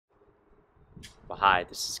Well, hi,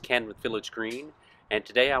 this is Ken with Village Green, and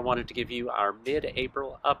today I wanted to give you our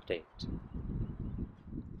mid-April update.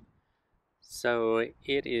 So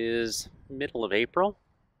it is middle of April,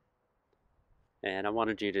 and I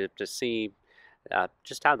wanted you to see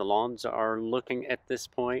just how the lawns are looking at this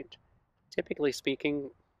point. Typically speaking,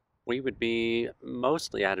 we would be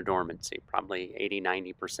mostly out of dormancy, probably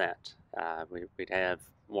 80–90%. We'd have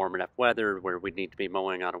warm enough weather where we'd need to be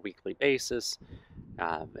mowing on a weekly basis,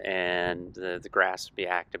 and the grass would be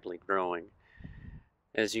actively growing.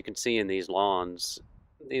 As you can see in these lawns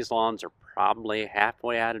are probably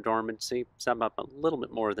halfway out of dormancy, some up a little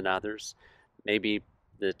bit more than others. Maybe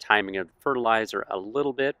the timing of the fertilizer a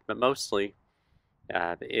little bit, but mostly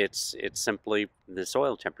it's simply the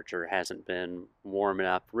soil temperature hasn't been warm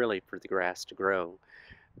enough really for the grass to grow.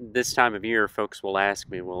 This time of year, folks will ask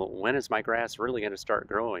me, well, when is my grass really going to start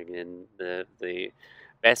growing? And the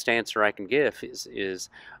best answer I can give is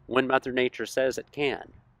when Mother Nature says it can.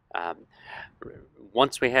 Um,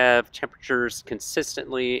 Once we have temperatures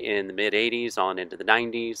consistently in the mid 80s on into the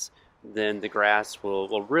 90s, then the grass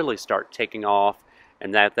will really start taking off,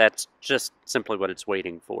 and that's just simply what it's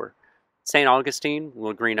waiting for. St. Augustine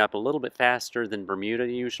will green up a little bit faster than Bermuda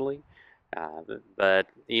usually, but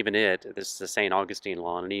even this is the St. Augustine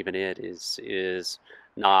lawn, and even it is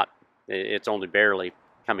not, it's only barely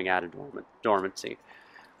coming out of dormancy.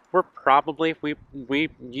 We're probably we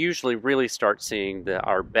usually really start seeing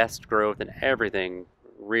our best growth and everything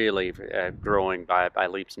really growing by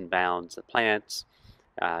leaps and bounds. The plants,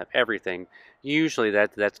 everything. Usually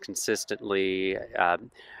that's consistently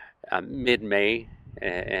mid-May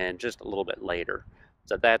and just a little bit later.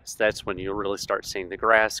 So that's when you'll really start seeing the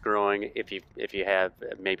grass growing. If you have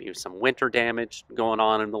maybe some winter damage going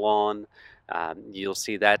on in the lawn, you'll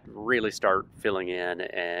see that really start filling in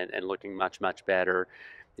and looking much better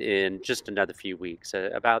in just another few weeks,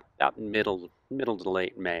 about middle to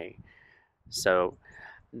late May. So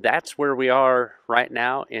that's where we are right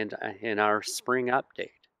now in our spring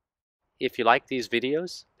update. If you like these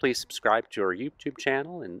videos, please subscribe to our YouTube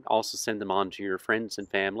channel and also send them on to your friends and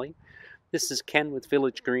family. This is Ken with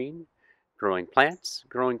Village Green, growing plants,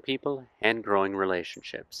 growing people, and growing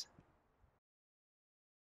relationships.